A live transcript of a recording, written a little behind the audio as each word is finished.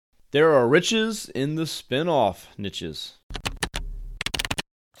There are riches in the spin-off niches.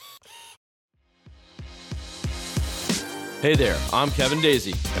 Hey there, I'm Kevin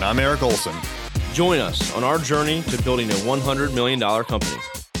Daisy. And I'm Eric Olson. Join us on our journey to building a $100 million company.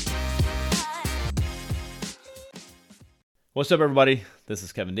 What's up, everybody? This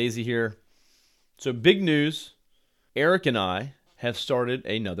is Kevin Daisy here. So big news, Eric and I have started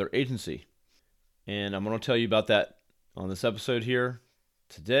another agency. And I'm going to tell you about that on this episode here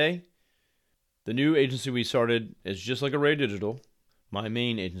today. The new agency we started is just like Array Digital, my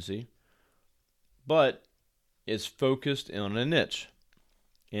main agency, but it's focused on a niche,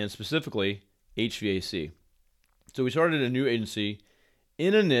 and specifically HVAC. So we started a new agency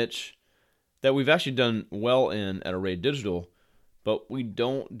in a niche that we've actually done well in at Array Digital, but we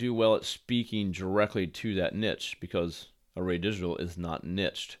don't do well at speaking directly to that niche because Array Digital is not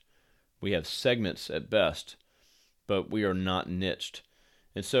niched. We have segments at best, but we are not niched.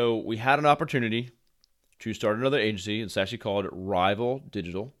 And so we had an opportunity to start another agency. It's actually called Rival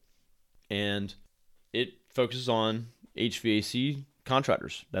Digital, and it focuses on HVAC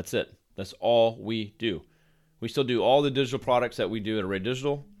contractors. That's it. That's all we do. We still do all the digital products that we do at Array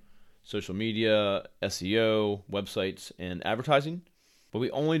Digital, social media, SEO, websites, and advertising, but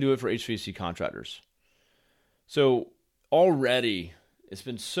we only do it for HVAC contractors. So already it's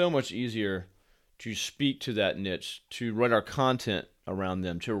been so much easier to speak to that niche, to write our content around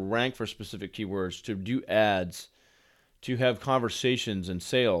them, to rank for specific keywords, to do ads, to have conversations and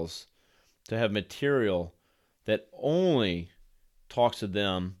sales, to have material that only talks to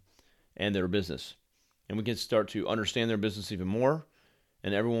them and their business. And we can start to understand their business even more.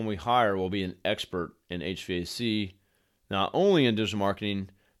 And everyone we hire will be an expert in HVAC, not only in digital marketing,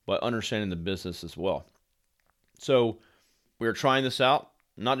 but understanding the business as well. So we're trying this out.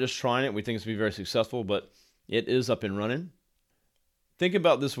 Not just trying it, we think it's going to be very successful, but it is up and running. Think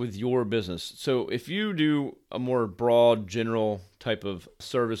about this with your business. So if you do a more broad, general type of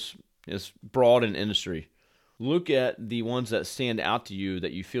service, it's broad in industry, look at the ones that stand out to you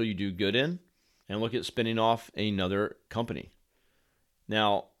that you feel you do good in, and look at spinning off another company.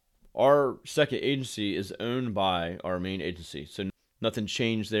 Now, our second agency is owned by our main agency, so nothing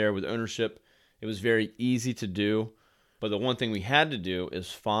changed there with ownership. It was very easy to do. But the one thing we had to do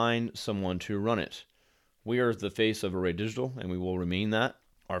is find someone to run it. We are the face of Array Digital, and we will remain that.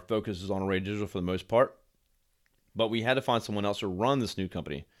 Our focus is on Array Digital for the most part. But we had to find someone else to run this new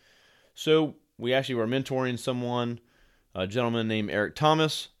company. So we actually were mentoring someone, a gentleman named Eric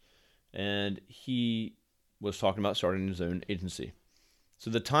Thomas, and he was talking about starting his own agency.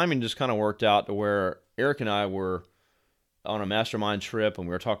 So the timing just kind of worked out to where Eric and I were on a mastermind trip, and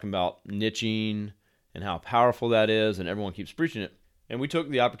we were talking about niching and how powerful that is, and everyone keeps preaching it. And we took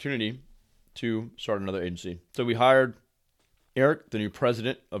the opportunity to start another agency. So we hired Eric, the new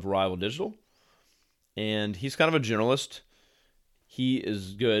president of Rival Digital, and he's kind of a generalist. He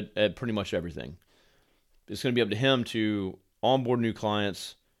is good at pretty much everything. It's going to be up to him to onboard new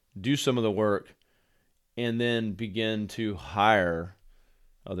clients, do some of the work, and then begin to hire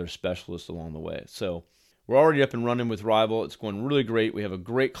other specialists along the way. So we're already up and running with Rival. It's going really great. We have a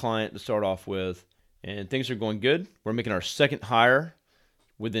great client to start off with, and things are going good. We're making our second hire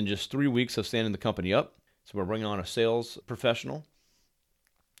within just 3 weeks of standing the company up. So we're bringing on a sales professional,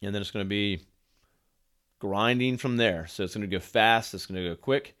 and then it's going to be grinding from there. So it's going to go fast. It's going to go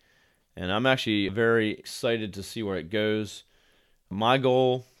quick. And I'm actually very excited to see where it goes. My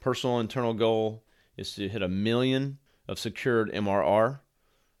goal, personal internal goal, is to hit 1 million of secured MRR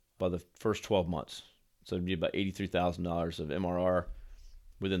by the first 12 months. So it'd be about $83,000 of MRR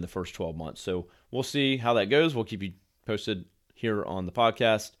within the first 12 months. So we'll see how that goes. We'll keep you posted here on the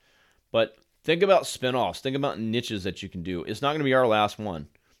podcast. But think about spinoffs. Think about niches that you can do. It's not going to be our last one.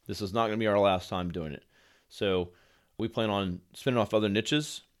 This is not going to be our last time doing it. So we plan on spinning off other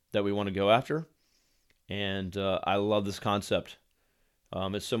niches that we want to go after. And I love this concept.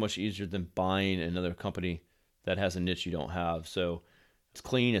 It's so much easier than buying another company that has a niche you don't have. So it's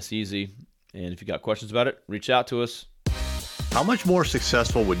clean, it's easy. And if you got questions about it, reach out to us. How much more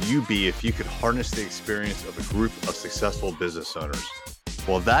successful would you be if you could harness the experience of a group of successful business owners?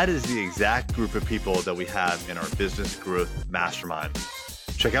 Well, that is the exact group of people that we have in our Business Growth Mastermind.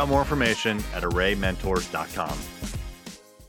 Check out more information at arraymentors.com.